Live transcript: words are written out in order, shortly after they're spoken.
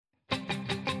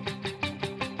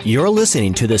You're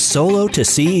listening to the Solo to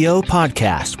CEO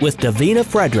podcast with Davina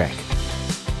Frederick.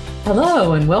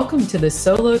 Hello, and welcome to the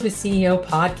Solo to CEO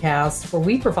podcast, where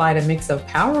we provide a mix of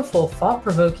powerful,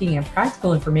 thought-provoking, and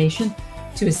practical information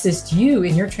to assist you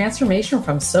in your transformation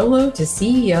from solo to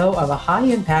CEO of a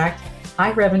high-impact,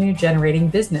 high-revenue generating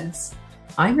business.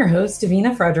 I'm your host,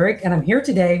 Davina Frederick, and I'm here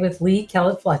today with Leigh K.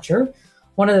 Fletcher,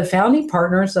 one of the founding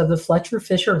partners of the Fletcher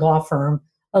Fisher Law Firm,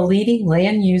 a leading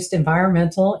land-use,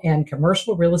 environmental, and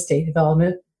commercial real estate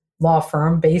development law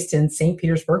firm based in St.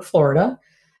 Petersburg, Florida,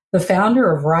 the founder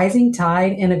of Rising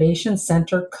Tide Innovation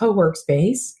Center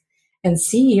Co-workspace, and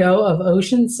CEO of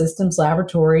Ocean Systems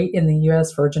Laboratory in the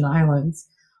U.S. Virgin Islands.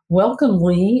 Welcome,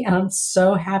 Leigh, and I'm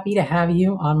so happy to have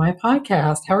you on my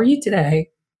podcast. How are you today?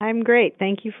 I'm great.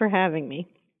 Thank you for having me.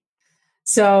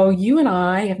 So you and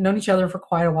I have known each other for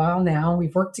quite a while now.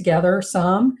 We've worked together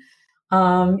some,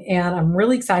 and I'm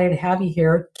really excited to have you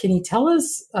here. Can you tell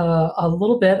us a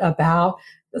little bit about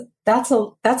that's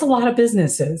a lot of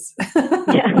businesses.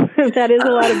 Yeah, that is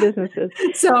a lot of businesses.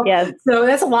 So yes. So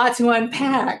that's a lot to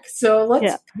unpack. So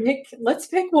let's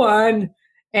pick one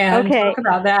and talk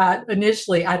about that.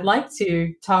 Initially, I'd like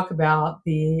to talk about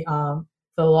the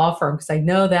law firm, because I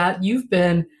know that you've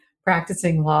been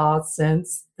practicing law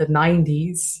since the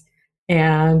 90s,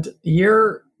 and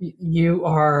you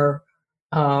are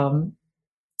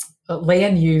a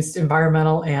land use,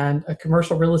 environmental, and a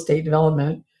commercial real estate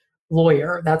development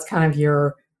lawyer. That's kind of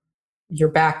your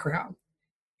background.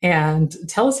 And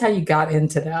tell us how you got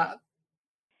into that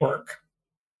work.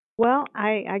 Well,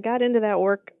 I got into that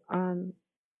work,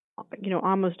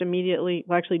 almost immediately.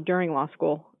 Well, actually, during law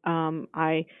school,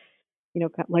 I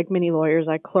like many lawyers,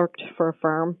 I clerked for a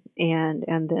firm and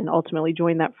then ultimately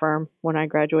joined that firm when I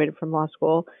graduated from law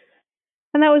school.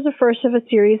 And that was the first of a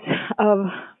series of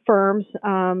firms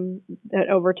that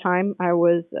over time I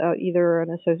was either an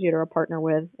associate or a partner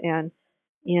with. And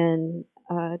in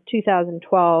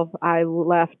 2012, I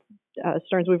left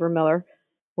Stearns Weaver Miller,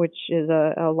 which is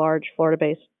a large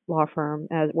Florida-based law firm,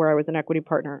 where I was an equity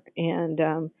partner,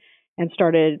 and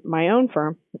started my own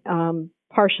firm,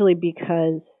 partially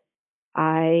because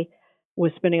I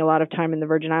was spending a lot of time in the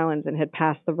Virgin Islands and had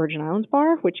passed the Virgin Islands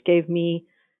bar, which gave me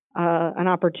an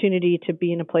opportunity to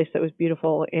be in a place that was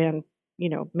beautiful and,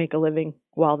 make a living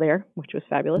while there, which was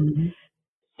fabulous.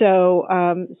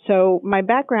 Mm-hmm. So my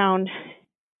background,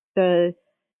 the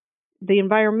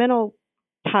environmental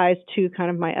ties to kind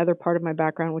of my other part of my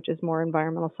background, which is more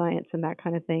environmental science and that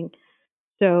kind of thing.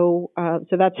 So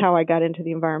that's how I got into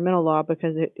the environmental law,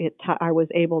 because I was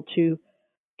able to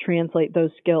translate those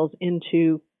skills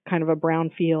into kind of a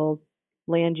brownfield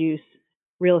land use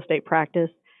real estate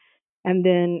practice. And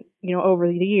then, over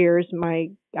the years, I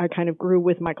kind of grew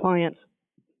with my clients.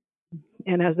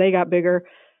 And as they got bigger,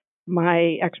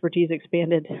 my expertise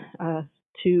expanded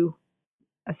to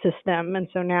assist them. And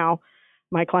so now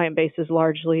my client base is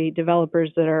largely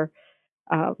developers that are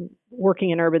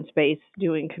working in urban space,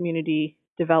 doing community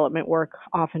development work,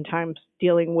 oftentimes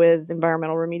dealing with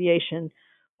environmental remediation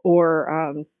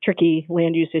or tricky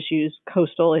land use issues,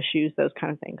 coastal issues, those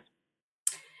kind of things.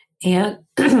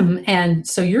 And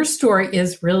so your story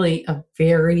is really a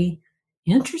very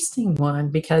interesting one,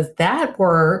 because that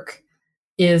work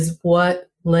is what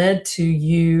led to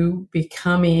you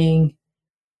becoming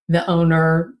the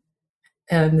owner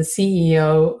and the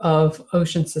CEO of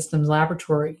Ocean Systems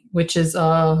Laboratory, which is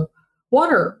a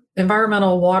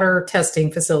environmental water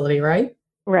testing facility, right?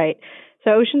 Right.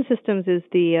 So Ocean Systems is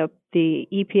the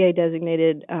EPA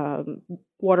designated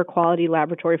water quality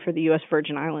laboratory for the U.S.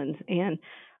 Virgin Islands. And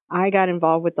I got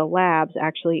involved with the labs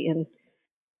actually in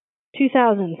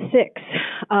 2006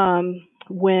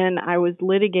 when I was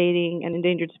litigating an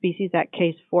Endangered Species Act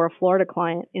case for a Florida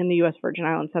client in the U.S. Virgin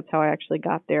Islands. That's how I actually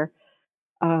got there.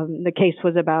 The case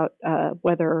was about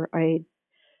whether a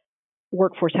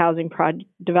workforce housing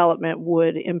development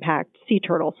would impact sea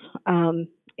turtles. And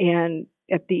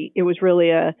it was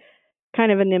really a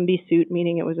kind of a NIMBY suit,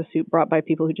 meaning it was a suit brought by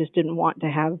people who just didn't want to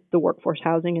have the workforce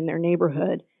housing in their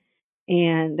neighborhood.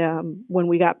 And when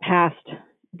we got past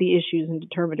the issues and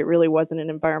determined it really wasn't an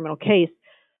environmental case,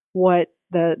 what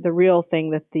the real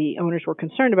thing that the owners were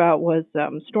concerned about was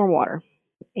stormwater.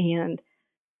 And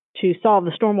to solve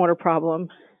the stormwater problem,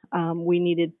 we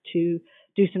needed to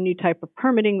do some new type of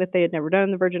permitting that they had never done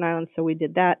in the Virgin Islands. So we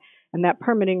did that. And that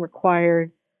permitting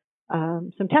required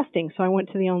some testing. So I went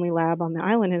to the only lab on the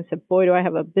island and said, boy, do I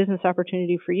have a business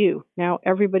opportunity for you. Now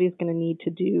everybody's going to need to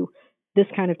do this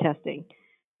kind of testing.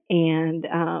 And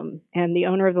the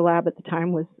owner of the lab at the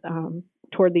time was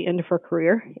toward the end of her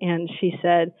career. And she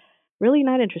said, really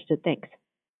not interested, thanks.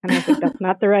 And I was like, that's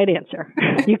not the right answer.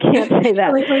 You can't say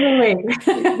that. Wait.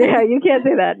 Yeah, you can't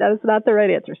say that. That's not the right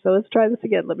answer. So let's try this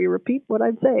again. Let me repeat what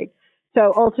I'm saying.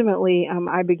 So ultimately,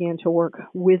 I began to work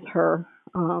with her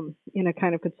in a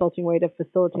kind of consulting way to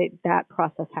facilitate that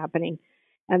process happening.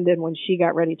 And then when she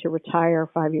got ready to retire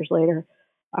 5 years later,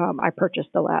 I purchased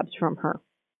the labs from her.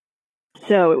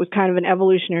 So it was kind of an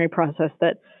evolutionary process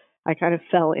that I kind of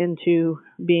fell into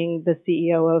being the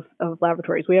CEO of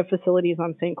laboratories. We have facilities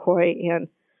on St. Croix and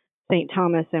St.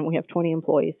 Thomas, and we have 20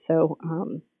 employees. So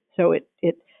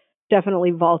it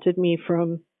definitely vaulted me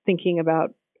from thinking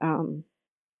about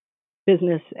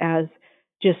business as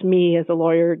just me as a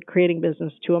lawyer creating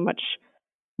business to a much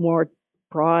more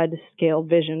broad scale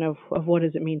vision of what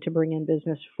does it mean to bring in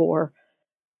business for,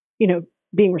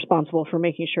 being responsible for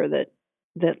making sure that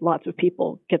lots of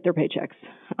people get their paychecks.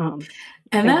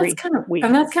 And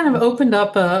that's kind of opened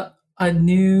up a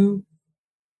new,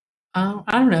 I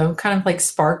don't know, kind of like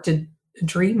sparked a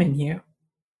dream in you.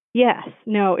 Yes,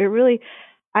 no,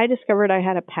 I discovered I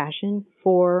had a passion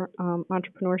for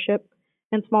entrepreneurship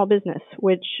and small business,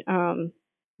 which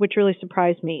really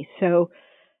surprised me. So,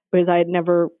 because I had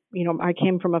never, I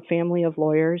came from a family of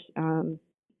lawyers,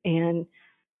 and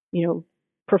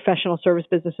professional service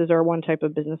businesses are one type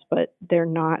of business, but they're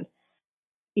not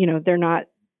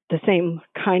the same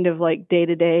kind of like day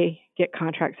to day get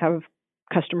contracts, have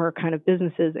customer kind of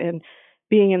businesses. And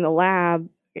being in the lab,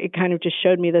 it kind of just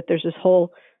showed me that there's this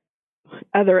whole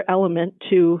other element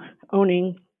to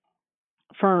owning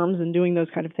firms and doing those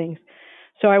kind of things.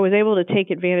 So I was able to take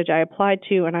advantage. I applied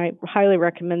to, and I highly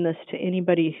recommend this to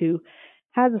anybody who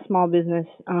has a small business.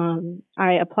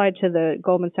 I applied to the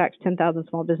Goldman Sachs 10,000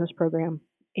 Small Business Program,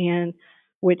 and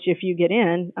which, if you get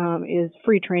in, is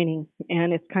free training,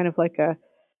 and it's kind of like I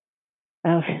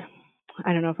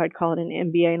don't know if I'd call it an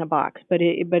MBA in a box, but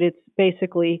it's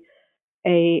basically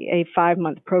a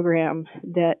 5-month program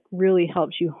that really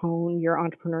helps you hone your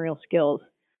entrepreneurial skills.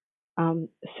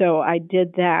 So I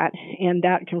did that, and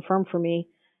that confirmed for me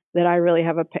that I really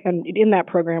have and in that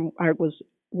program, I was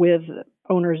with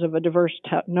owners of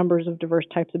numbers of diverse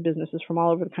types of businesses from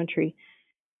all over the country.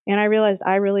 And I realized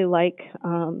I really like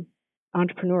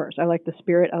entrepreneurs. I like the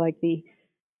spirit. I like the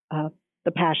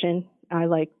passion. I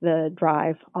like the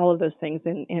drive, all of those things.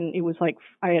 And it was like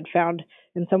I had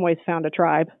in some ways found a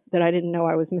tribe that I didn't know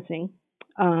I was missing.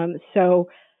 So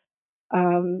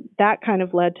that kind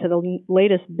of led to the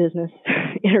latest business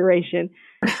iteration,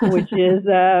 which is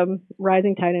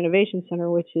Rising Tide Innovation Center,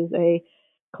 which is a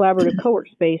collaborative co-work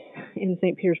space in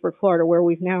St. Petersburg, Florida, where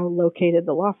we've now located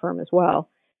the law firm as well.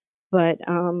 But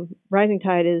Rising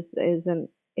Tide is an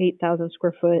 8,000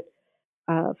 square foot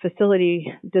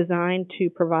facility designed to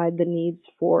provide the needs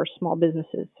for small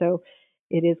businesses. So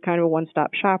it is kind of a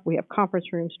one-stop shop. We have conference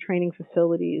rooms, training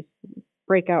facilities,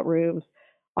 breakout rooms,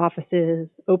 offices,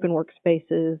 open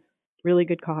workspaces, really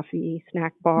good coffee,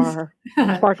 snack bar,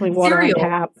 sparkling water on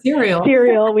tap, cereal.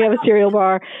 We have a cereal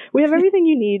bar. We have everything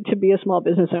you need to be a small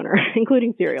business owner,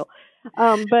 including cereal.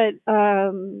 But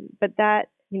that,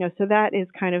 so that has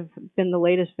kind of been the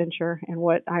latest venture and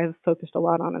what I've focused a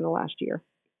lot on in the last year.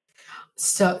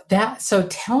 So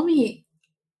tell me,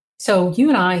 so you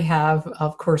and I have,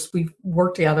 of course, we've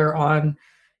worked together on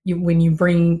when you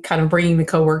bringing the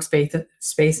co-work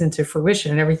space into fruition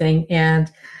and everything.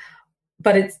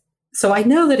 So I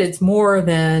know that it's more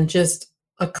than just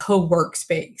a co-work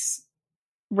space,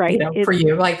 right? For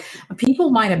you. Like,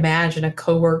 people might imagine a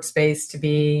co-work space to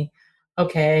be,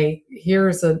 okay,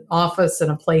 here's an office and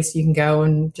a place you can go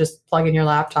and just plug in your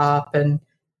laptop and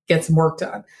get some work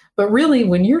done. But really,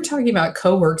 when you're talking about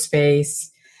co-work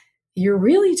space, you're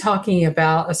really talking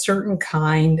about a certain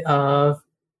kind of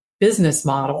business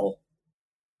model,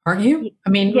 aren't you? I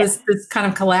mean, yes. This kind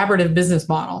of collaborative business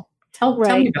model. Tell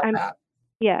me about that.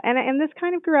 Yeah, and this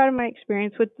kind of grew out of my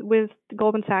experience with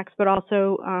Goldman Sachs, but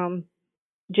also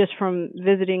just from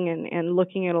visiting and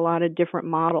looking at a lot of different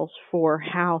models for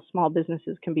how small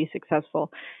businesses can be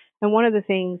successful. And one of the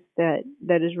things that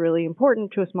is really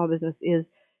important to a small business is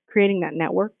creating that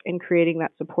network and creating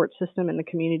that support system in the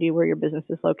community where your business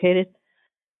is located.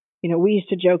 We used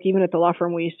to joke, even at the law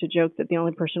firm, we used to joke that the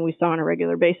only person we saw on a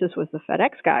regular basis was the FedEx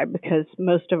guy, because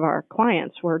most of our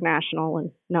clients were national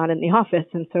and not in the office.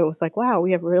 And so it was like, wow,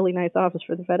 we have a really nice office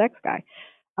for the FedEx guy.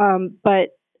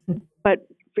 But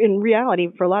in reality,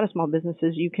 for a lot of small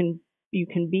businesses, you can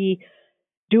be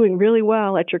doing really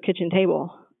well at your kitchen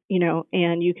table,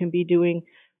 and you can be doing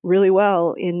really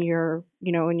well in your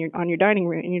dining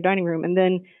room, and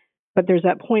then. But there's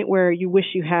that point where you wish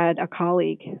you had a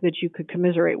colleague that you could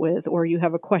commiserate with, or you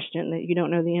have a question that you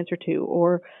don't know the answer to,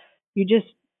 or you just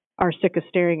are sick of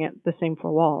staring at the same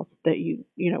four walls that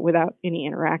without any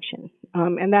interaction.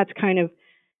 And that's kind of,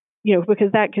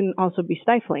 because that can also be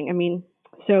stifling. I mean,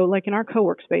 so like in our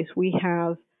co-work space, we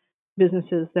have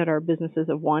businesses that are businesses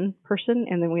of one person,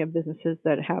 and then we have businesses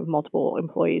that have multiple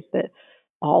employees that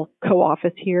all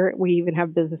co-office here. We even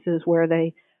have businesses where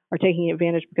they are taking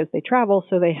advantage because they travel,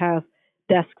 so they have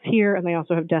desks here, and they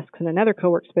also have desks in another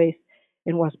co-work space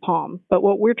in West Palm. But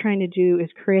what we're trying to do is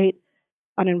create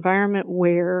an environment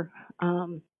where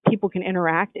people can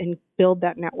interact and build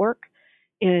that network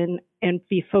and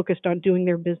be focused on doing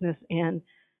their business and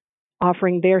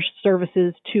offering their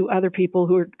services to other people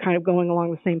who are kind of going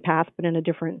along the same path, but in a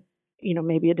different,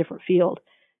 maybe a different field,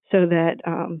 so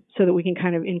that we can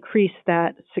kind of increase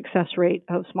that success rate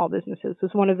of small businesses.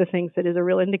 It's one of the things that is a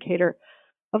real indicator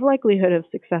of likelihood of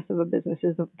success of a business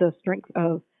is the strength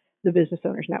of the business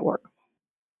owners network.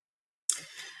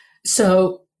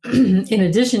 So in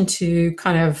addition to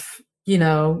kind of,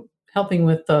 helping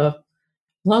with the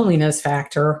loneliness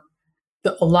factor,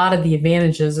 a lot of the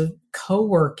advantages of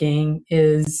co-working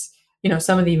is,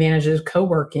 some of the advantages of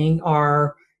co-working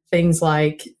are things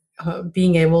like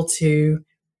being able to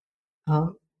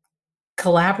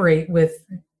collaborate with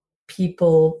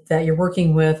people that you're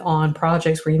working with on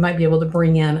projects where you might be able to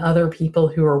bring in other people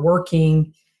who are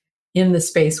working in the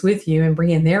space with you and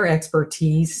bring in their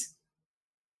expertise.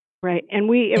 Right. And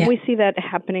we see that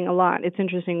happening a lot. It's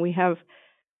interesting.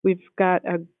 We've got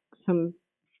some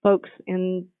folks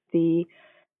in the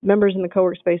members in the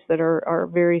co-work space that are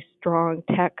very strong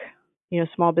tech,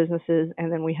 small businesses.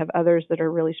 And then we have others that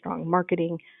are really strong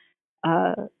marketing,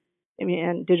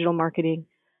 and digital marketing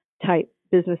type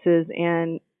businesses.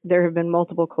 And there have been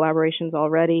multiple collaborations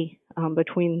already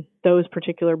between those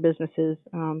particular businesses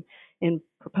in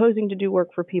proposing to do work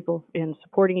for people, in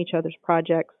supporting each other's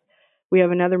projects. We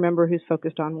have another member who's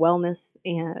focused on wellness,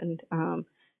 and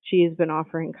she has been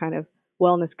offering kind of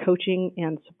wellness coaching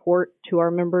and support to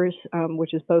our members,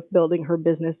 which is both building her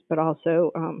business, but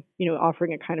also,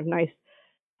 offering a kind of nice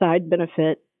side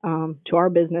benefit to our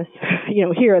business,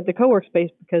 here at the co-work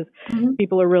space, because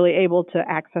people are really able to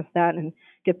access that and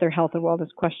get their health and wellness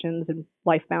questions and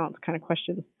life balance kind of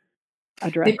questions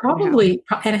addressed. They probably,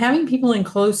 and having people in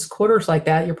close quarters like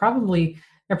that, they're probably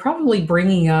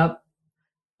bringing up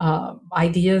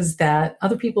ideas that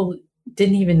other people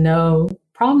didn't even know,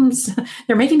 problems.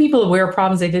 They're making people aware of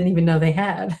problems they didn't even know they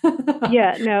had.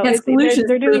 Yeah, no,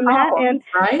 they're doing that.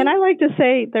 And I like to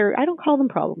say I don't call them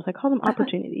problems. I call them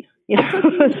opportunities. There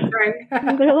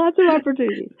are lots of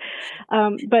opportunities.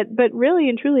 But really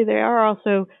and truly, they are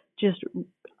also just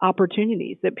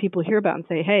opportunities that people hear about and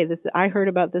say, hey, I heard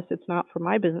about this. It's not for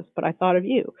my business, but I thought of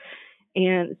you.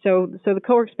 And so the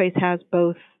co-work space has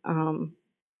both,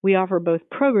 we offer both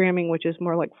programming, which is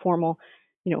more like formal,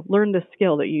 learn the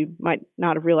skill that you might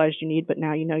not have realized you need, but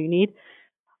now you know you need.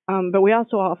 But we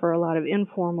also offer a lot of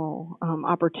informal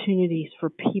opportunities for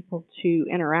people to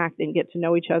interact and get to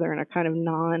know each other in a kind of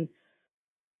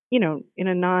in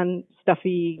a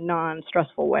non-stuffy,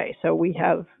 non-stressful way. So we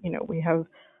have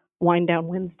Wind Down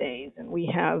Wednesdays, and we've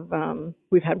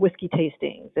had whiskey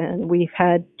tastings, and we've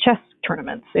had chess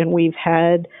tournaments, and we've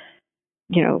had,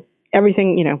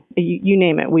 everything, you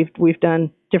name it. We've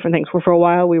done different things. For a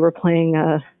while, we were playing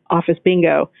office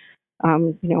bingo,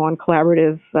 on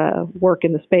collaborative work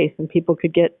in the space, and people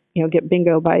could get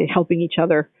bingo by helping each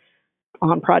other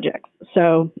on projects.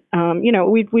 So,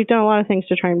 we've done a lot of things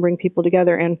to try and bring people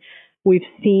together, and we've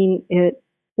seen it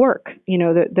work.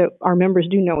 That our members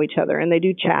do know each other, and they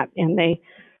do chat, and they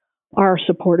are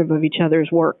supportive of each other's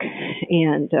work,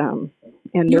 and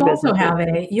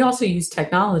you also use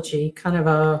technology, kind of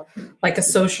a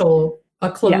closed social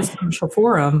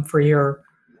forum for your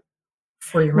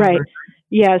members. Right.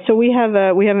 Yeah. So we have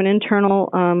an internal,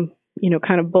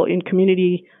 kind of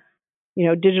community,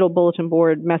 digital bulletin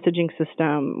board messaging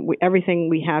system. Everything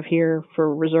we have here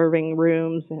for reserving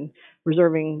rooms and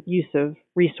reserving use of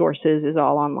resources is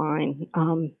all online.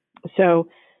 So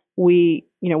we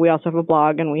also have a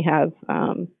blog, and we have,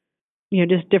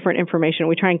 just different information.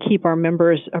 We try and keep our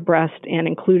members abreast and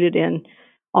included in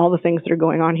all the things that are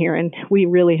going on here. And we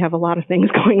really have a lot of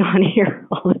things going on here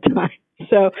all the time.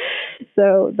 So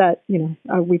that,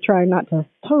 we try not to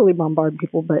totally bombard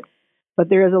people, but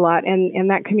there is a lot, and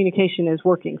that communication is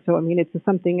working. So, it's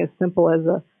something as simple as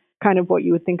a kind of what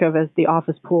you would think of as the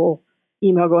office pool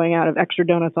email going out of extra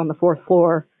donuts on the fourth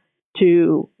floor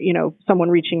to, someone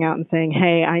reaching out and saying,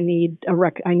 hey, I need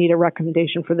a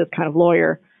recommendation for this kind of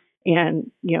lawyer, and,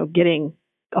 getting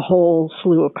a whole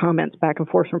slew of comments back and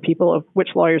forth from people of which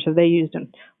lawyers have they used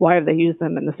and why have they used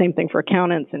them, and the same thing for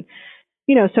accountants. And,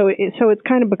 so it's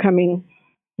kind of becoming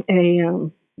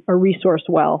a resource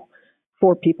well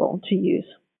for people to use.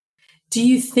 Do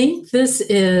you think this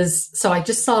is, so I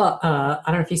just saw, I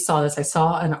don't know if you saw this, I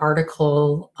saw an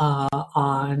article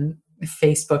on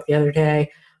Facebook the other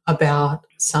day about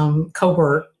some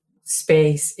co-work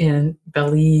space in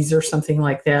Belize or something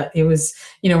like that. It was,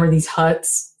 where these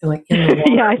huts like in the water.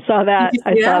 Yeah, I saw that.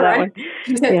 I saw that one.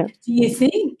 Yeah. Do you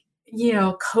think,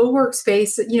 co-work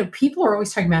space, people are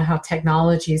always talking about how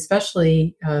technology,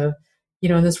 especially, in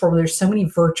this world where there's so many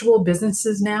virtual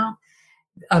businesses now,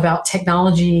 about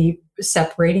technology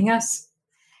separating us.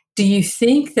 Do you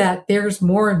think that there's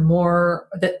more and more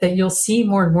that you'll see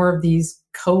more and more of these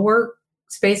co-work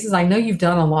spaces? I know you've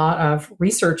done a lot of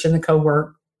research in the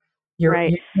co-work.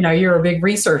 Right. You're a big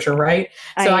researcher, right?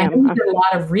 So I know you did a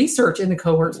lot of research in the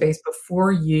co-work space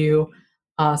before you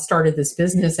started this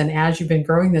business, and as you've been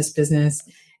growing this business,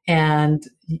 and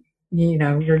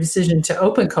your decision to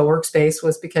open co-work space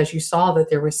was because you saw that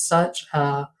there was such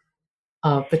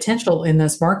potential in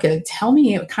this market. Tell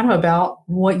me kind of about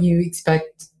what you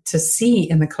expect to see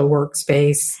in the co-work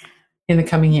space in the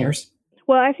coming years.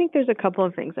 Well, I think there's a couple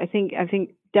of things. I think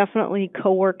definitely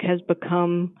co-work has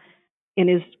become and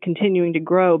is continuing to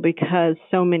grow because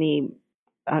so many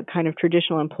kind of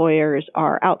traditional employers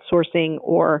are outsourcing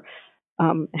or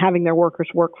having their workers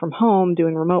work from home,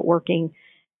 doing remote working.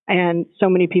 And so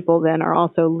many people then are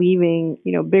also leaving,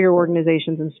 bigger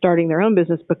organizations and starting their own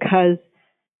business because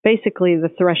basically the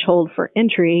threshold for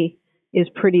entry is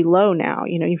pretty low now.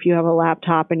 If you have a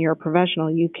laptop and you're a professional,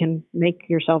 you can make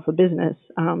yourself a business.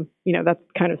 That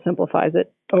kind of simplifies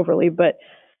it overly, but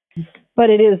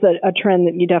it is a trend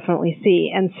that you definitely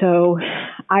see. And so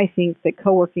I think that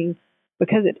co-working,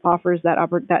 because it offers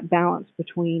that balance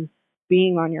between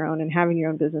being on your own and having your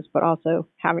own business, but also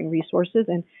having resources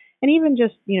and even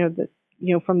just,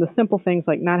 from the simple things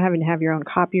like not having to have your own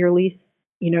copier lease,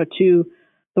 to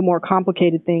the more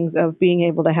complicated things of being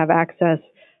able to have access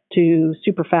to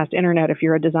super fast internet if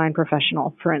you're a design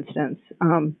professional, for instance,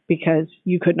 because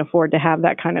you couldn't afford to have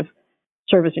that kind of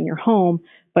service in your home.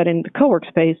 But in the co-work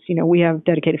space, we have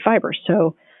dedicated fiber.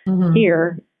 So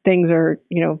here things are,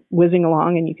 whizzing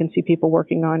along, and you can see people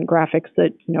working on graphics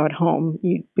that, at home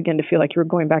you begin to feel like you were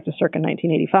going back to circa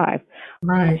 1985.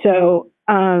 Right. So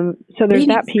there's meeting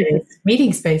that piece.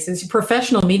 Meeting spaces,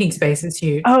 professional meeting spaces,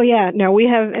 huge. Oh yeah, no, we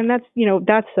have, and that's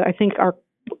I think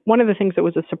one of the things that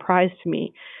was a surprise to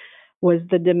me was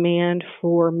the demand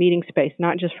for meeting space,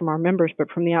 not just from our members, but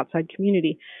from the outside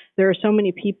community. There are so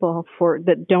many people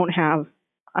that don't have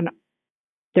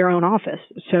their own office.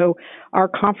 So our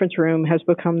conference room has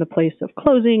become the place of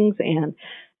closings and,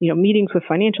 meetings with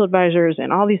financial advisors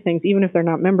and all these things. Even if they're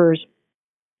not members,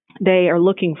 they are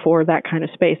looking for that kind of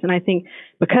space. And I think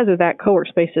because of that, co-work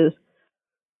spaces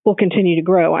will continue to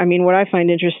grow. I mean, what I find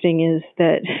interesting is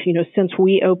that, since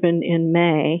we opened in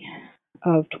May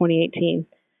of 2018,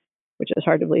 which is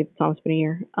hard to believe, it's almost been a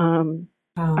year,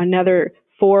 another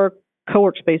 4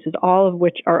 co-work spaces, all of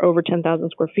which are over 10,000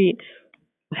 square feet,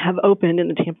 have opened in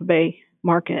the Tampa Bay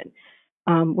market,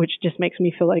 which just makes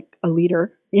me feel like a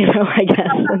leader, I guess,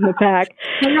 in the pack.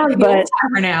 But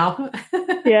now.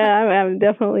 Yeah, I'm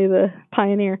definitely the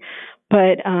pioneer.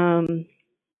 But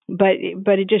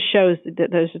it just shows that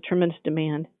there's a tremendous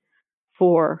demand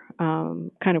for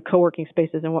kind of co-working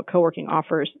spaces and what co-working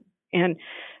offers. And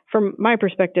from my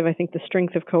perspective, I think the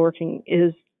strength of co-working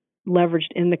is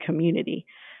leveraged in the community.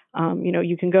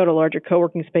 You can go to larger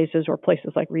co-working spaces or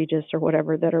places like Regis or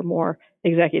whatever that are more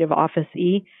executive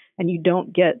office-y, and you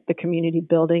don't get the community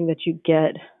building that you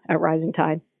get at Rising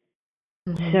Tide.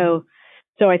 So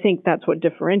I think that's what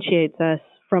differentiates us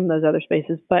from those other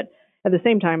spaces. But at the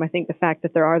same time, I think the fact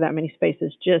that there are that many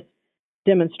spaces just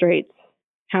demonstrates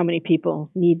how many people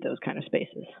need those kind of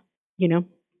spaces,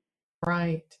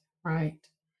 Right.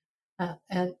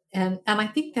 And I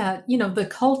think that, the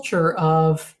culture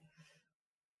of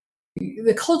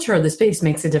the space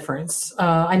makes a difference.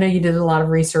 I know you did a lot of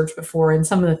research before, and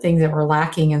some of the things that were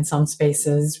lacking in some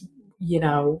spaces,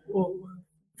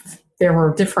 there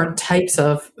were different types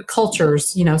of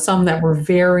cultures, some that were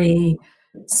very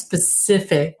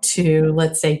specific to,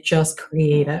 let's say, just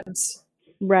creatives.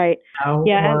 Right. And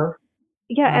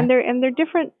they're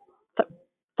different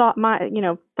thought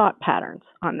patterns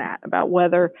on that about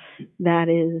whether that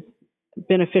is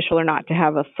beneficial or not to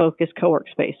have a focused co-work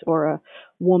space or a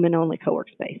woman-only co-work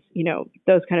space,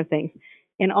 those kind of things.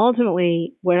 And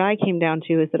ultimately, what I came down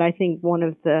to is that I think one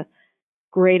of the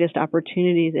greatest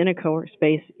opportunities in a co-work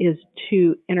space is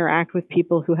to interact with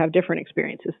people who have different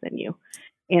experiences than you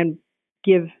and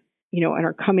give, and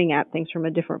are coming at things from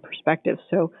a different perspective.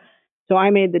 So I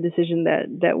made the decision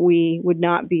that we would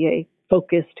not be a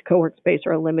focused co-work space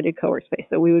or a limited co-work space,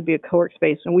 that we would be a co-work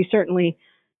space. And we certainly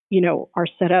are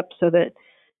set up so that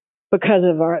because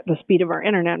of the speed of our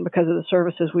internet and because of the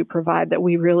services we provide, that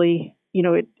we really,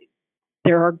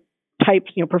 there are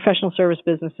types, professional service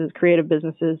businesses, creative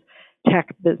businesses,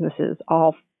 tech businesses,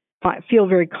 all feel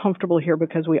very comfortable here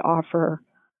because we offer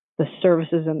the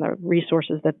services and the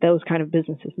resources that those kind of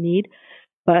businesses need.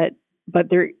 But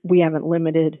we haven't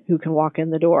limited who can walk in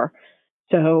the door.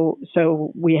 So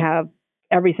we have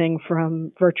everything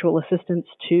from virtual assistants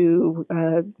to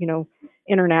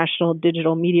international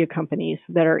digital media companies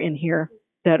that are in here,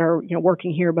 that are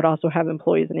working here, but also have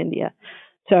employees in India.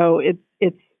 So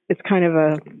it's kind of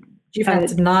a you've had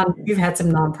some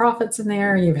nonprofits in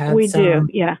there. You've had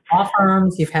law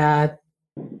firms. You've had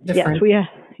different.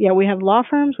 Yes, we have law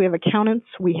firms. We have accountants.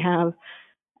 We have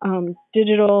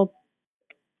digital,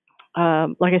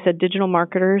 like I said, digital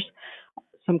marketers,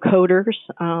 some coders,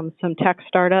 some tech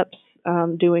startups,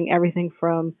 doing everything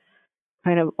from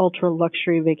kind of ultra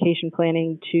luxury vacation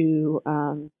planning to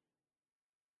a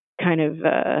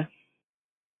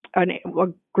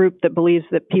group that believes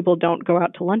that people don't go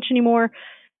out to lunch anymore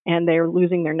and they're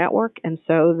losing their network. And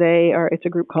so it's a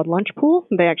group called Lunch Pool.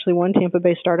 They actually won Tampa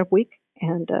Bay Startup Week,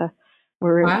 and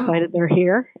we're excited they're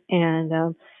here.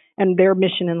 And their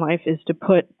mission in life is to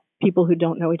put people who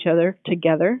don't know each other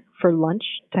together for lunch,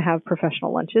 to have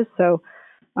professional lunches. So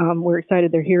we're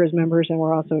excited they're here as members, and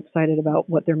we're also excited about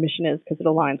what their mission is because it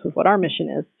aligns with what our mission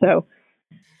is. So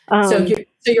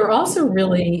you're also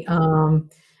really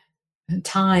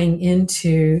tying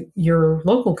into your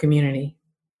local community.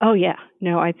 Oh yeah,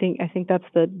 no, I think that's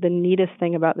the neatest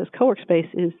thing about this co-work space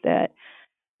is that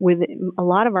with a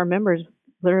lot of our members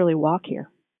literally walk here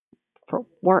for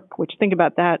work. Which, think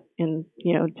about that in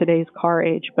today's car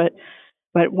age. But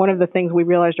one of the things we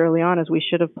realized early on is we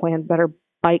should have planned better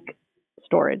bike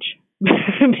storage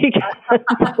because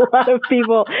a lot of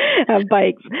people have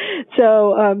bikes.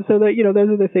 So that those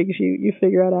are the things you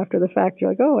figure out after the fact.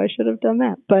 You're like, oh, I should have done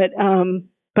that. But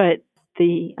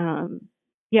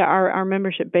our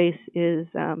membership base is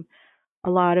a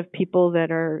lot of people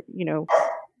that are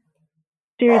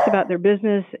serious about their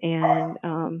business and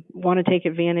want to take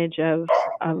advantage of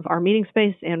our meeting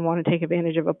space and want to take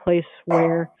advantage of a place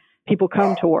where people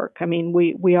come to work. I mean,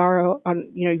 we are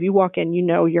if you walk in,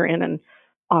 you're in an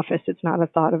office. It's not a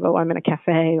thought of, oh, I'm in a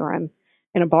cafe or I'm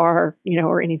in a bar,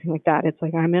 or anything like that. It's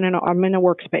like I'm in a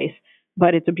workspace,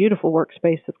 but it's a beautiful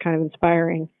workspace that's kind of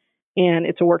inspiring, and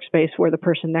it's a workspace where the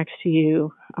person next to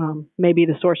you may be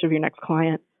the source of your next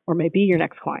client or may be your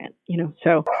next client.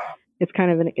 So it's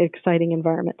kind of an exciting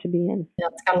environment to be in. Yeah,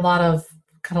 it's got a lot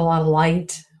of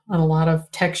light and a lot of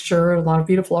texture, a lot of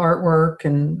beautiful artwork,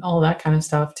 and all that kind of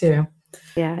stuff too.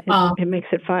 Yeah, it makes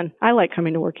it fun. I like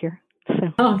coming to work here.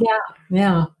 So. Oh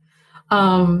yeah.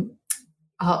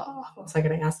 What was I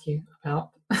going to ask you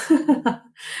about? I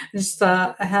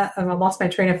lost my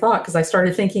train of thought because I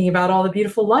started thinking about all the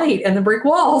beautiful light and the brick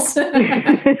walls and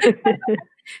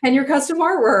your custom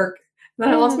artwork. And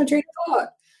then I lost my train of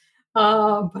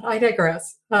thought. But I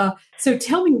digress. So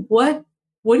tell me, what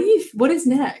is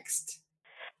next?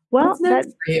 Well, what's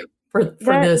next for you for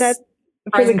this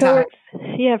Rising Tide?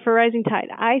 Yeah, for Rising Tide.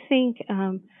 I think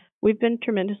we've been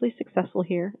tremendously successful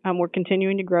here. We're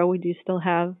continuing to grow. We do still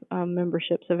have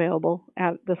memberships available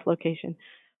at this location.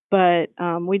 But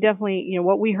we definitely,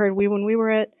 what we heard when we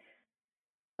were at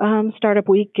Startup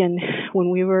Week and when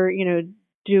we were,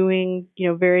 doing,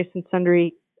 various and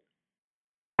sundry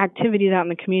activities out in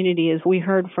the community, is we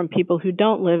heard from people who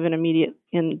don't live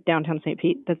in downtown St.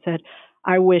 Pete that said,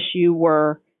 I wish you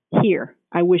were here.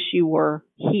 I wish you were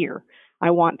here. I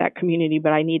want that community,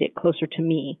 but I need it closer to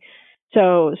me.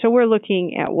 So we're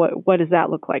looking at what does that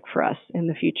look like for us in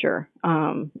the future.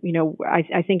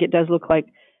 I think it does look like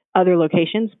other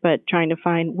locations, but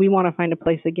we want to find a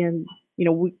place again,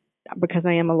 because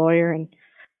I am a lawyer and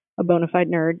a bona fide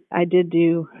nerd, I did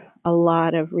do a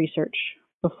lot of research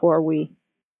before we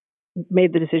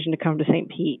made the decision to come to St.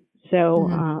 Pete.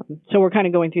 So, so we're kind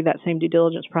of going through that same due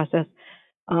diligence process,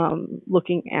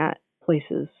 looking at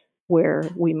places where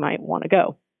we might want to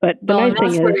go. But the nice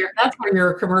thing is that's where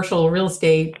your commercial real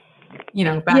estate,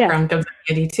 background comes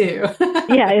in handy too.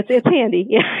 Yeah, it's handy.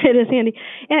 Yeah, it is handy.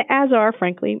 And as are,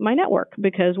 frankly, my network,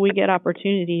 because we get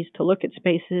opportunities to look at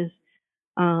spaces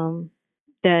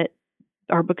that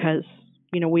are because,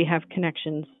 we have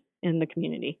connections in the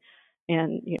community.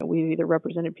 And, we've either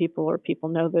represented people or people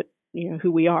know that,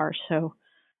 who we are. So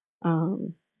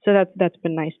that's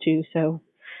been nice too. So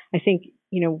I think,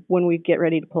 when we get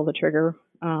ready to pull the trigger,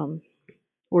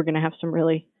 we're going to have some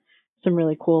really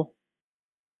cool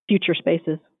future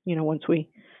spaces, once we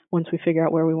figure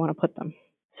out where we want to put them.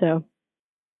 So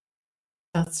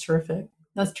that's terrific.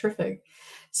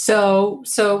 So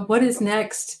what is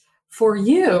next for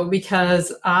you?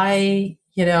 Because I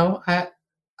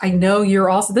know you're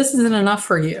also, this isn't enough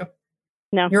for you.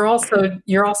 No.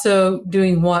 You're also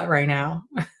doing what right now?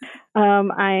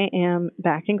 I am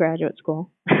back in graduate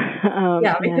school.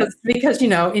 Yeah, because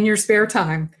in your spare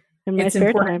time, in my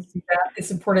spare time,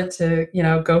 it's important to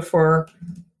go for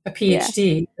a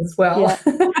PhD as well.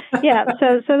 Yeah.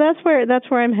 So that's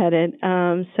where I'm headed.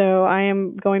 So I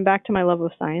am going back to my love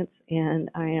of science, and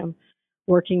I am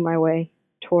working my way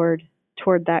toward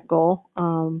that goal.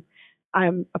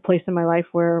 I'm a place in my life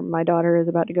where my daughter is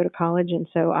about to go to college, and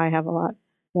so I have a lot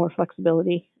more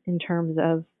flexibility in terms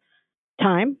of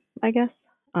time, I guess.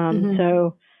 Mhm.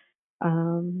 So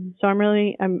I'm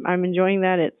enjoying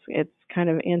that. It's kind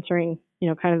of answering,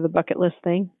 kind of the bucket list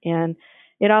thing. And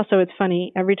it's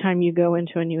funny, every time you go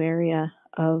into a new area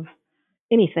of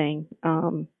anything,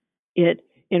 it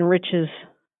enriches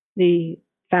the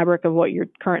fabric of what you're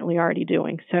currently already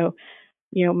doing. So,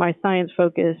 my science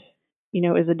focus,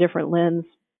 is a different lens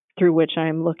through which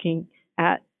I'm looking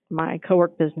at my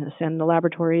co-work business and the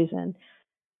laboratories and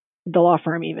the law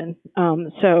firm even.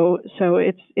 So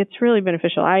it's really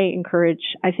beneficial. I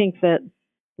think that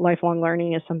lifelong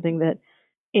learning is something that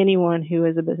anyone who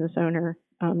is a business owner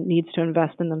needs to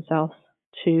invest in themselves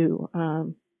to,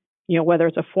 whether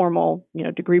it's a formal,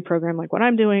 degree program like what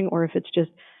I'm doing, or if it's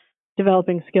just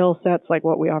developing skill sets like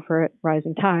what we offer at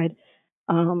Rising Tide.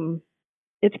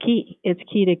 It's key. It's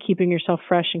key to keeping yourself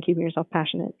fresh and keeping yourself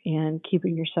passionate and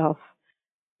keeping yourself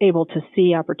able to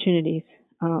see opportunities,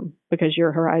 because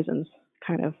your horizons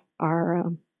kind of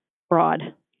are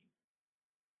broad.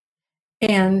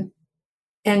 And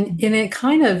it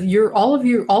kind of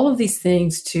all of these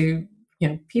things to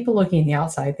people looking at the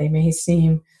outside, they may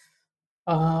seem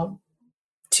to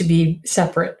be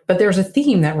separate, but there's a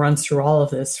theme that runs through all of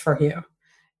this for you.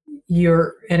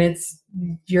 It's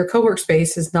your co-work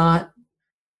space is not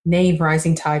named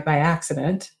Rising Tide by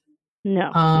accident.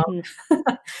 No.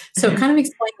 So kind of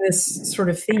explain this sort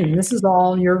of theme. This is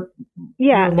all your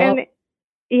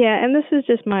and this is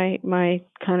just my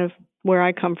kind of where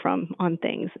I come from on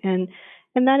things, and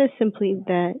that is simply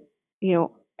that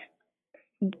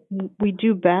we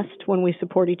do best when we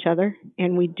support each other,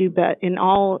 and we do bet in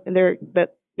all there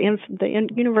that the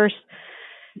universe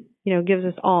gives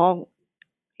us all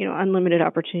unlimited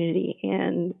opportunity,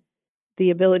 and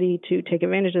the ability to take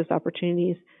advantage of those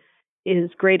opportunities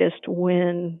is greatest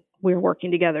when we're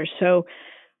working together. So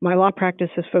my law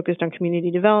practice is focused on community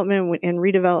development and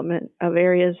redevelopment of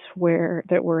areas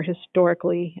that were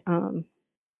historically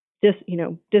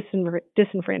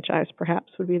disenfranchised,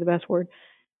 perhaps would be the best word,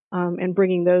 and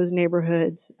bringing those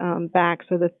neighborhoods back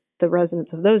so that the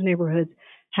residents of those neighborhoods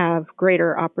have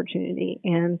greater opportunity.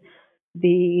 And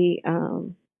the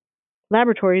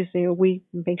laboratories, we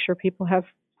make sure people have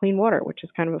clean water, which is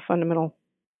kind of a fundamental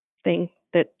thing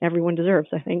that everyone deserves,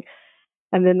 I think.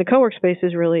 And then the co-work space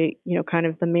is really, kind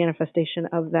of the manifestation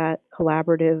of that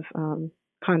collaborative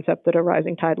concept that a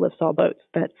rising tide lifts all boats,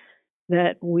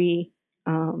 that we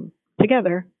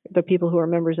together, the people who are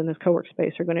members in this co-work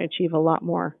space are going to achieve a lot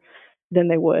more than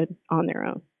they would on their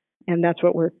own. And that's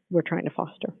what we're trying to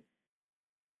foster.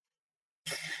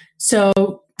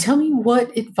 So tell me,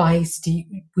 what advice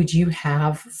would you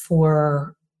have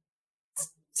for,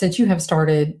 since you have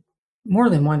started more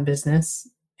than one business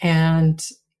and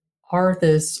are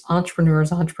this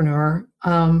entrepreneur's entrepreneur,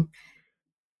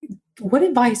 what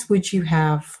advice would you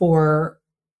have for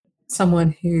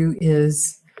someone who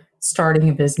is starting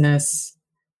a business,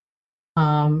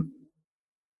 or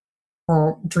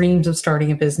dreams of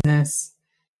starting a business?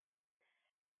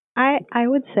 I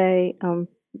would say,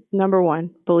 number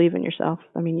one, believe in yourself.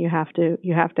 I mean, you have to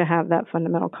have that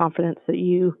fundamental confidence that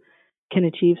you can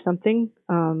achieve something,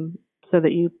 so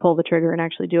that you pull the trigger and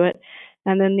actually do it.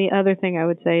 And then the other thing I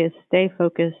would say is stay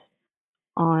focused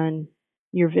on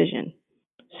your vision.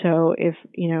 So if,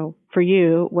 for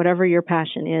you, whatever your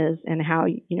passion is and how,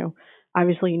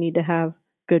 obviously you need to have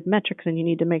good metrics and you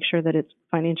need to make sure that it's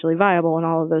financially viable and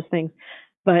all of those things.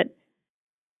 But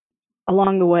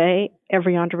along the way,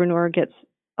 every entrepreneur gets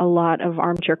a lot of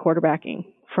armchair quarterbacking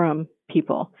from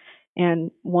people.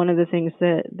 And one of the things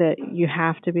that you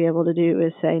have to be able to do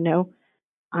is say, no,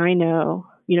 I know,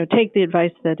 take the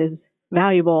advice that is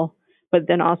valuable, but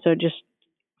then also just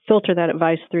filter that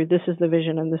advice through, this is the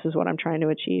vision and this is what I'm trying to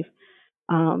achieve.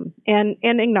 And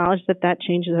acknowledge that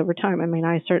changes over time. I mean,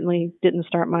 I certainly didn't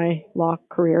start my law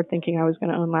career thinking I was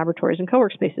going to own laboratories and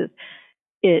co-work spaces.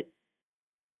 It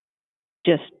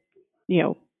just,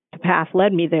 the path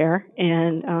led me there,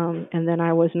 and then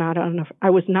I was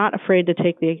not afraid to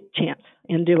take the chance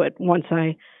and do it once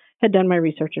I had done my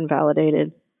research and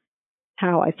validated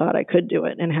how I thought I could do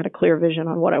it and had a clear vision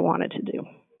on what I wanted to do.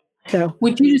 So,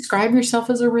 would you describe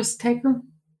yourself as a risk taker?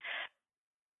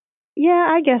 yeah,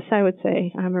 I guess I would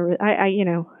say am I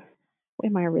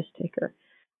a risk taker?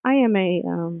 I am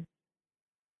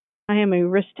a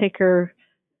risk taker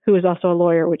who is also a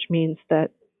lawyer, which means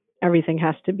that everything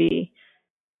has to be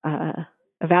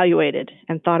evaluated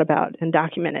and thought about and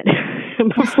documented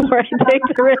before I take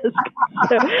the risk.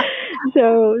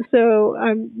 So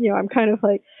I'm kind of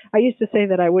like, I used to say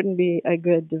that I wouldn't be a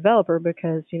good developer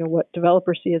because, what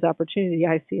developers see as opportunity,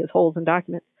 I see as holes in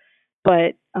documents.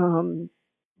 But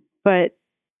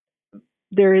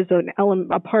there is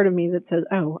a part of me that says,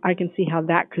 oh, I can see how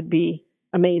that could be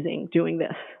amazing doing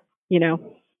this,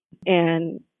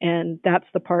 and that's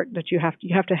the part that you have to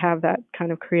have that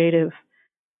kind of creative,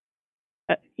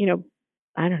 I don't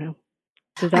know,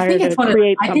 desire to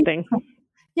create something.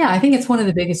 I think it's one of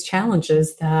the biggest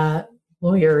challenges that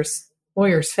lawyers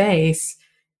face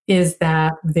is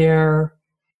that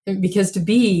because to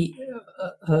be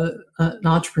an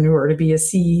entrepreneur, to be a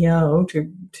CEO,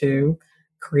 to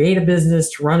create a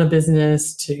business, to run a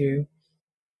business, to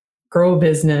grow a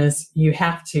business, you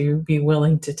have to be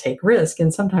willing to take risk,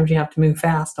 and sometimes you have to move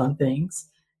fast on things.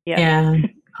 Yeah. And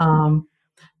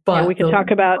but we can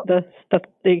talk about the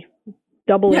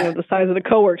doubling of the size of the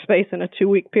co-work space in a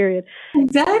 2-week period.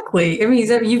 Exactly. I mean,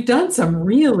 you've made some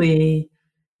really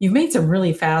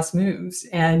fast moves,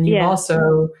 and you've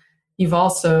also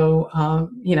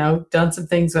done some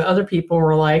things that other people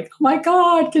were like, oh my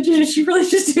God, could she really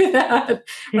just do that?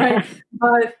 Right.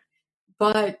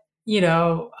 But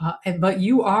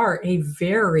you are a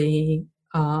very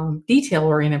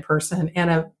detail-oriented person,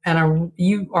 and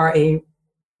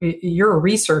you're a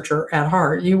researcher at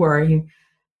heart. You are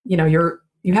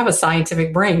you have a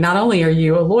scientific brain. Not only are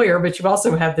you a lawyer, but you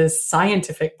also have this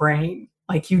scientific brain.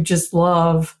 Like you just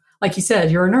love, like you said,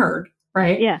 you're a nerd,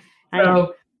 right? Yeah.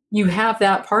 So you have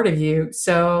that part of you.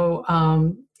 So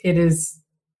it is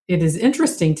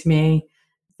interesting to me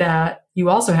that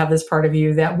you also have this part of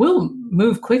you that will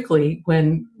move quickly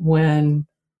when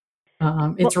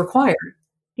it's required.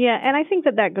 Yeah, and I think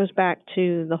that goes back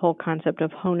to the whole concept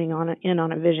of honing in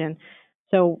on a vision.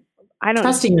 So I don't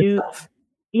trusting yourself.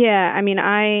 Yeah, I mean,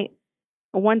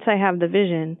 once I have the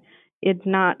vision, it's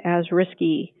not as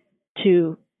risky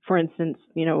to, for instance,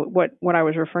 what I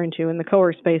was referring to in the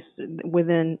co-work space.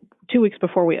 Within 2 weeks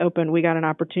before we opened, we got an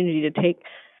opportunity to take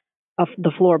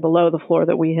the floor below the floor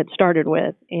that we had started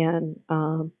with, and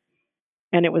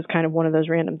it was kind of one of those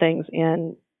random things.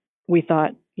 And we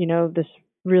thought, this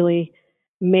really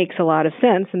makes a lot of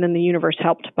sense. And then the universe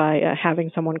helped by having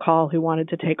someone call who wanted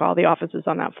to take all the offices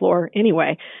on that floor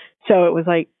anyway. So it was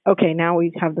like, okay, now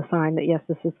we have the sign that, yes,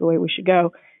 this is the way we should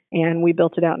go. And we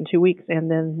built it out in 2 weeks.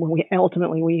 And then when we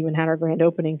even had our grand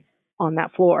opening on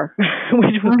that floor,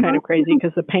 which was kind of crazy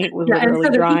because the paint was literally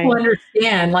and so drying. People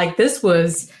understand, like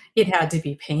it had to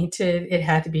be painted, it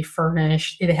had to be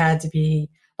furnished, it had to be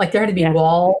there had to be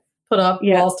walls put up,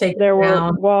 walls taken down. There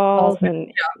were walls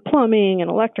and plumbing and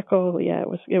electrical. Yeah,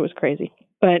 it was crazy,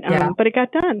 but it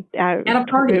got done. And a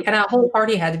whole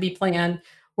party had to be planned.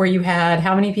 Where you had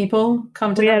how many people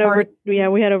come to that party?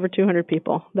 We had over 200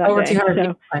 people that over day. 200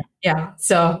 people. Yeah.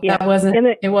 So that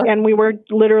wasn't. And we were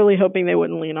literally hoping they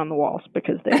wouldn't lean on the walls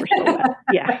because they were so wet.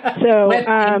 Yeah. So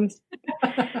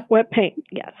wet paint.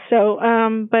 Yeah. So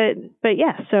but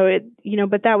yeah. So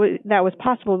but that was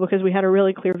possible because we had a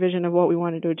really clear vision of what we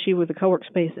wanted to achieve with the co-work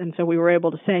space, and so we were able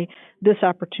to say this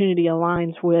opportunity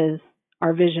aligns with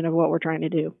our vision of what we're trying to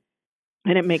do,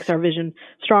 and it makes our vision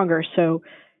stronger. So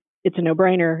it's a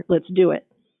no-brainer. Let's do it.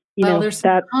 There's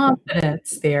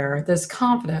confidence there. There's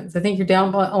confidence. I think you're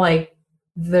down,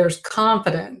 there's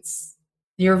confidence.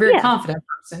 You're a very confident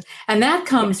person. And that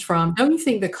comes from, don't you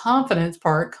think the confidence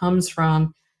part comes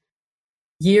from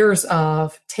years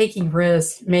of taking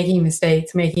risks, making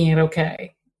mistakes, making it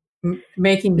okay.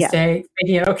 Making mistakes,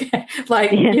 making it okay.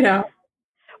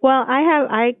 Well,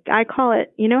 I call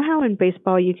it, how in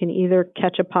baseball you can either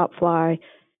catch a pop fly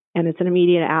and it's an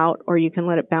immediate out, or you can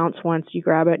let it bounce once, you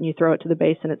grab it and you throw it to the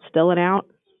base and it's still an out.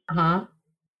 Uh-huh.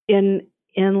 In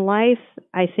life,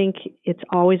 I think it's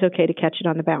always okay to catch it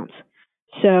on the bounce.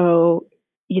 So,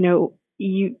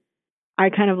 I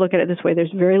kind of look at it this way.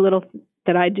 There's very little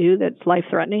that I do that's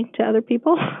life-threatening to other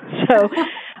people. So,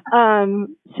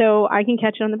 so I can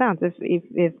catch it on the bounce.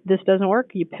 If this doesn't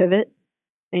work, you pivot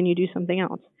and you do something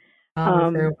else.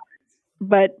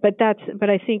 But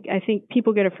I think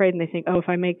people get afraid and they think, oh, if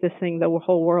I make this thing, the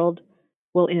whole world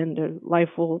will end, or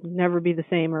life will never be the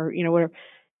same, or whatever.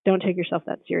 Don't take yourself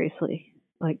that seriously.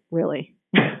 Like, really.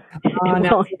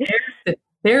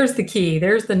 There's the key.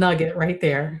 There's the nugget right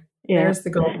there. There's the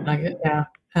golden nugget. Yeah.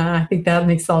 I think that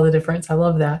makes all the difference. I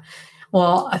love that.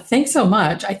 Well, thanks so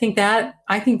much. I think that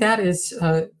is,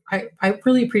 I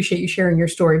really appreciate you sharing your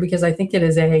story, because I think it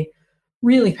is a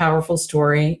really powerful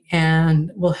story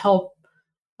and will help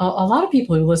a lot of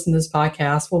people who listen to this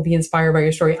podcast will be inspired by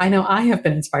your story. I know I have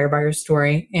been inspired by your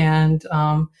story. And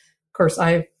of course,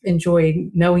 I've enjoyed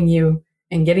knowing you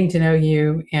and getting to know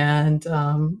you. And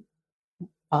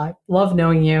I love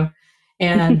knowing you.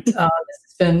 And this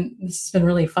has been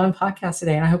really fun podcast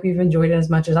today. And I hope you've enjoyed it as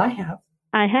much as I have.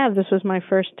 I have. This was my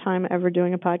first time ever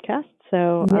doing a podcast.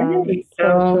 So,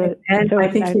 I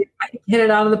think you hit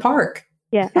it out of the park.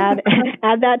 Yeah, add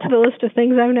that to the list of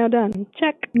things I've now done.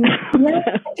 Check.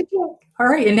 All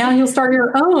right, and now you'll start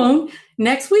your own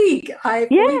next week. I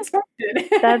fully expected.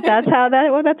 that's how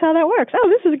that works. Oh,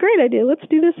 this is a great idea. Let's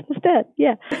do this instead.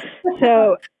 Yeah.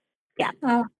 So, yeah.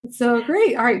 So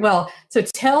great. All right. Well, so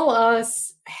tell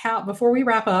us how, before we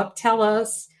wrap up, tell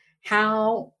us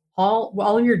how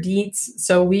all your deets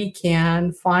so we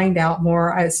can find out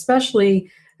more. I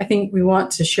think we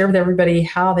want to share with everybody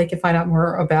how they can find out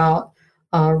more about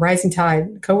Rising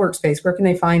Tide Co-workspace. Where can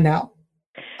they find out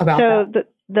about that?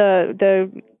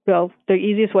 So the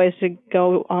easiest way is to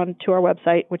go on to our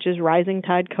website, which is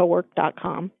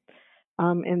risingtidecowork.com.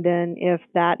 And then if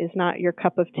that is not your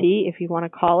cup of tea, if you want to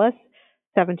call us,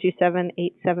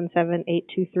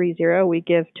 727-877-8230. We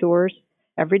give tours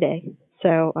every day.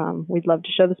 So we'd love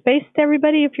to show the space to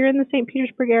everybody if you're in the St.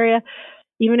 Petersburg area,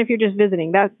 even if you're just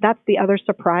visiting. That's the other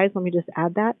surprise. Let me just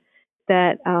add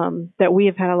that we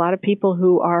have had a lot of people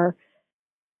who are,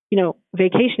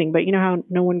 vacationing, but you know how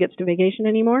no one gets to vacation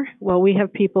anymore? Well, we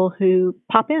have people who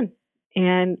pop in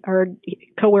and are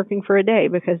co-working for a day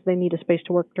because they need a space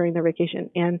to work during their vacation.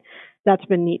 And that's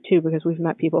been neat too, because we've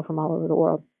met people from all over the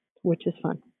world, which is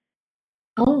fun.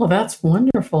 Oh, that's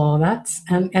wonderful. And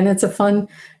it's a fun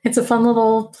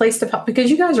little place to pop,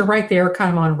 because you guys are right there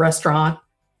kind of on Restaurant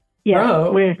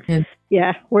Row. We're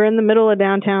in the middle of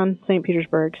downtown St.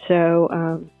 Petersburg.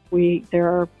 So there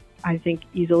are, I think,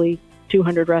 easily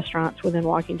 200 restaurants within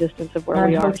walking distance of where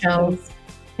we are.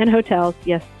 And hotels,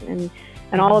 yes. And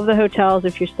all of the hotels,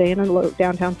 if you're staying in a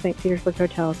downtown St. Petersburg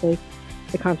hotel, the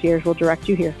concierge will direct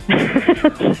you here.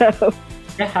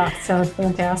 Yeah, sounds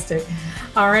fantastic.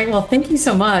 All right, well, thank you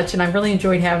so much, and I really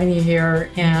enjoyed having you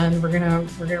here. And we're gonna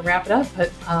wrap it up.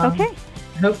 But okay,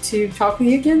 I hope to talk with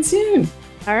you again soon.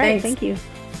 All right, Thanks. Thank you.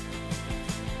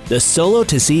 The Solo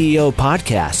to CEO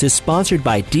podcast is sponsored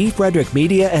by D. Frederick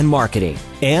Media and Marketing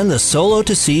and the Solo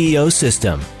to CEO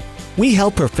system. We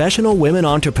help professional women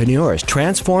entrepreneurs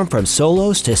transform from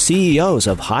solos to CEOs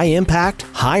of high-impact,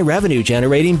 high-revenue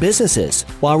generating businesses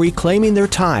while reclaiming their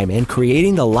time and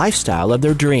creating the lifestyle of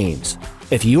their dreams.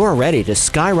 If you are ready to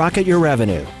skyrocket your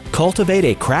revenue, cultivate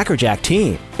a crackerjack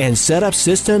team, and set up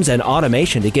systems and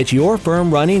automation to get your firm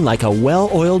running like a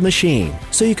well-oiled machine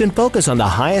so you can focus on the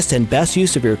highest and best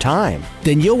use of your time,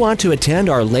 then you'll want to attend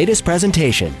our latest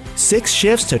presentation, 6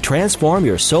 Shifts to Transform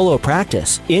Your Solo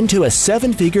Practice into a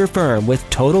 7-Figure Firm with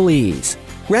Total Ease.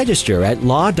 Register at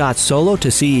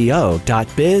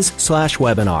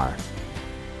law.solotoceo.biz/webinar.